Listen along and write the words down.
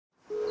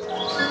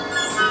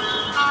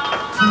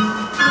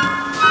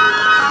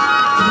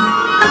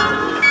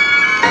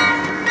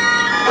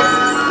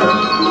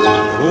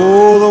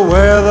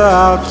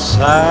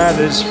outside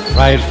is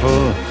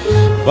frightful,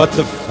 but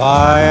the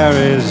fire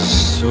is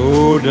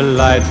so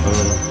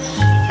delightful.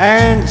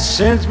 And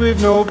since we've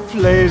no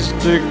place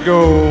to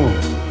go,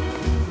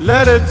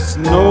 let it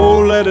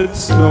snow, let it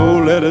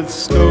snow, let it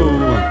snow.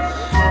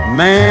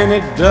 Man,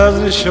 it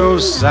doesn't show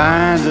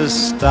signs of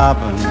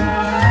stopping,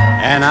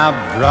 and I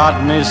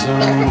brought me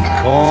some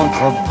corn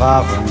for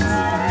popping.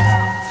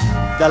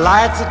 The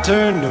lights are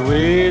turned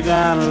way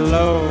down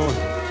low.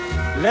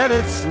 Let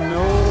it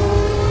snow.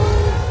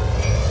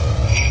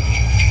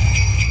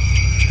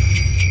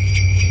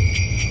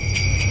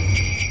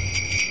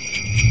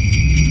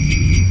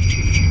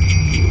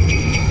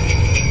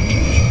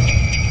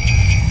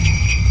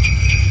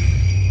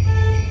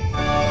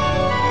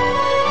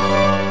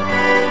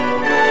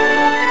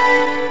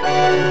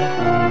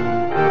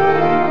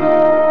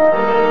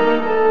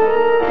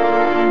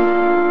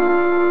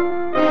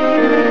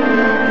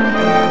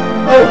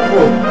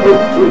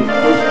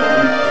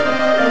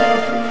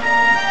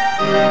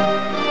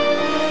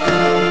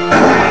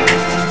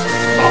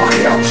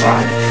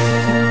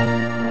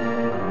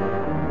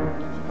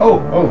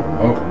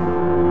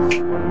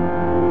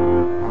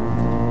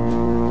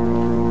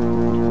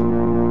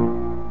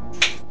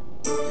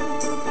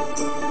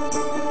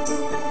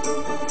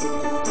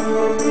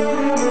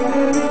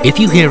 If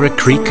you hear a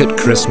creak at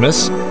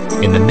Christmas,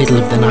 in the middle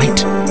of the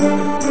night,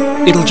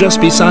 it'll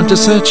just be Santa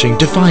searching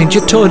to find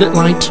your toilet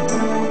light.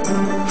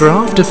 For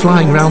after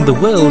flying round the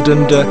world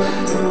and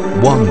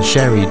one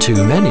sherry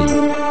too many,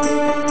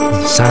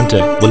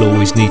 Santa will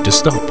always need to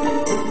stop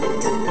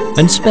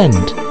and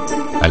spend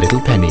a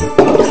little penny.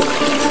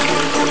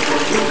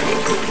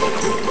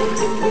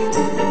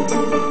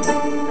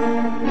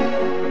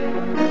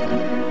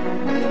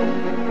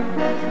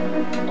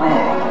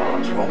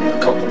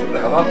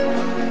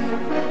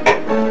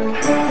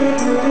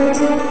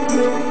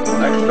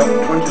 Next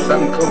up,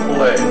 27 Couple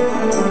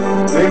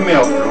Lane. Bring me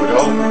up,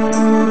 Rudolph.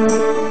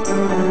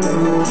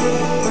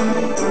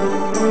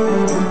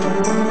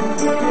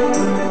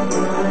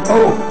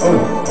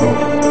 Oh,